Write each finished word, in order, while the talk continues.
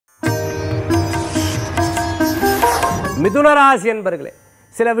மிதுனராசி என்பர்களே,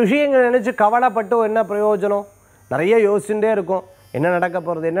 சில விஷயங்கள் நினச்சி கவலைப்பட்டு என்ன பிரயோஜனம், நிறைய யோசிச்சுட்டே இருக்கும். என்ன நடக்க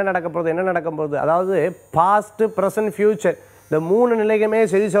போகிறது, என்ன நடக்க போகிறது, என்ன நடக்க போகிறது. அதாவது பாஸ்ட்டு, ப்ரெசன்ட், ஃப்யூச்சர், இந்த மூணு நிலைக்குமே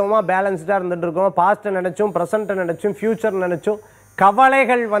சரிசமமாக பேலன்ஸ்டாக இருந்துகிட்டு இருக்கோம். பாஸ்ட்டை நினச்சும், ப்ரெசண்ட்டை நினச்சும், ஃப்யூச்சர் நினச்சும்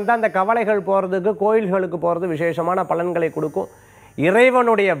கவலைகள் வந்து அந்த கவலைகள் போகிறதுக்கு கோயில்களுக்கு போகிறது விசேஷமான பலன்களை கொடுக்கும்.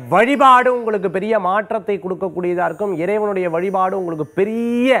 இறைவனுடைய வழிபாடு உங்களுக்கு பெரிய மாற்றத்தை கொடுக்கக்கூடியதாக இருக்கும். இறைவனுடைய வழிபாடு உங்களுக்கு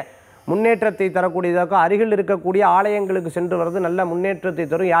பெரிய முன்னேற்றத்தை தரக்கூடியதாக இருக்கும். அருகில் இருக்கக்கூடிய ஆலயங்களுக்கு சென்று வர்றது நல்ல முன்னேற்றத்தை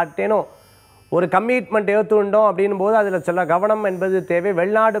தரும். யார்ட்டேனும் ஒரு கமிட்மெண்ட் ஏற்றுண்டோம் அப்படின்னும் போது அதில் சில கவனம் என்பது தேவை.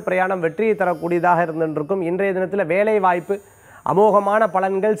 வெளிநாடு பிரயாணம் வெற்றியை தரக்கூடியதாக இருந்துருக்கும். இன்றைய தினத்தில் வேலை வாய்ப்பு அமோகமான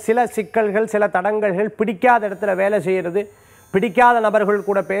பலன்கள். சில சிக்கல்கள், சில தடங்கல்கள், பிடிக்காத இடத்துல வேலை செய்கிறது, பிடிக்காத நபர்கள்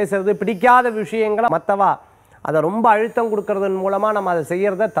கூட பேசுறது, பிடிக்காத விஷயங்களை மற்றவா அதை ரொம்ப அழுத்தம் கொடுக்கறதன் மூலமாக நம்ம அதை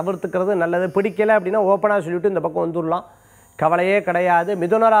செய்கிறத தவிர்த்துக்கிறது நல்லது. பிடிக்கலை அப்படின்னா ஓப்பனாக சொல்லிவிட்டு இந்த பக்கம் வந்துடலாம், கவலையே கிடையாது.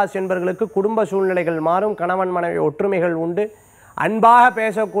 மிதுனராசி என்பவர்களுக்கு குடும்ப சூழ்நிலைகள் மாறும். கணவன் மனைவி ஒற்றுமைகள் உண்டு. அன்பாக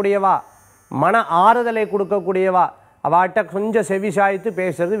பேசக்கூடியவா, மன ஆறுதலை கொடுக்கக்கூடியவா, அவாட்ட கொஞ்சம் செவிசாய்த்து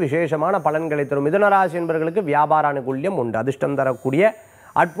பேசுறது விசேஷமான பலன்களை தரும். மிதுனராசி என்பவர்களுக்கு வியாபார அனுகூல்யம் உண்டு. அதிர்ஷ்டம் தரக்கூடிய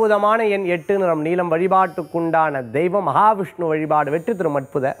அற்புதமான எண் 8, நிறம் நீலம். வழிபாட்டுக்குண்டான தெய்வம் மகாவிஷ்ணு வழிபாடு. வெற்றி தரும்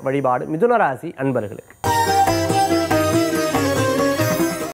அற்புத வழிபாடு மிதுனராசி அன்பர்களுக்கு.